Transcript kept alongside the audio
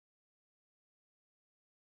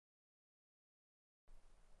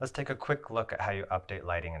Let's take a quick look at how you update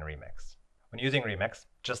lighting in Remix. When using Remix,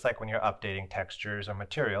 just like when you're updating textures or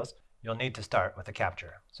materials, you'll need to start with a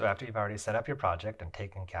capture. So after you've already set up your project and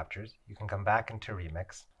taken captures, you can come back into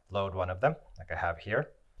Remix, load one of them, like I have here,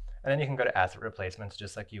 and then you can go to Asset Replacements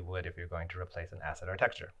just like you would if you're going to replace an asset or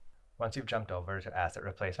texture. Once you've jumped over to Asset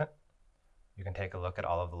Replacement, you can take a look at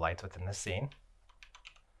all of the lights within the scene.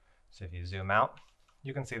 So if you zoom out,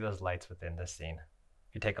 you can see those lights within the scene.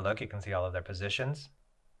 If you take a look, you can see all of their positions.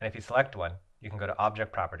 And if you select one, you can go to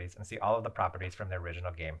Object Properties and see all of the properties from the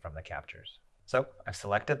original game from the captures. So I've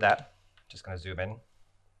selected that. Just going to zoom in,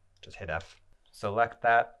 just hit F. Select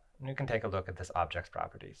that, and you can take a look at this object's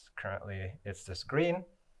properties. Currently, it's this green.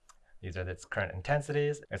 These are its current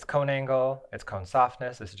intensities, its cone angle, its cone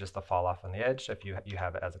softness. This is just the fall off on the edge if you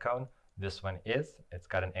have it as a cone. This one it's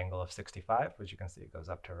got an angle of 65, which you can see it goes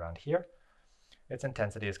up to around here. Its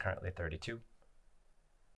intensity is currently 32.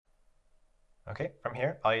 Okay, from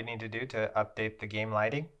here, all you need to do to update the game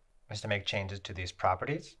lighting is to make changes to these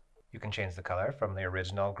properties. You can change the color from the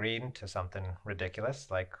original green to something ridiculous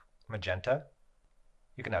like magenta.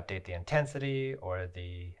 You can update the intensity or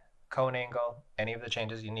the cone angle, any of the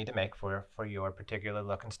changes you need to make for your particular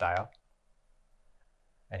look and style.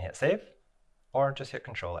 And hit save, or just hit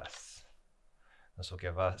Control S. This will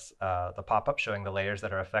give us the pop-up showing the layers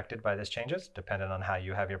that are affected by these changes, depending on how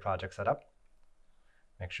you have your project set up.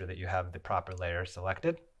 Make sure that you have the proper layer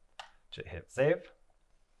selected. Just hit save.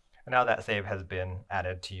 And now that save has been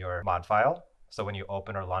added to your mod file. So when you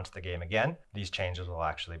open or launch the game again, these changes will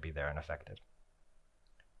actually be there and affected.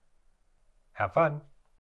 Have fun!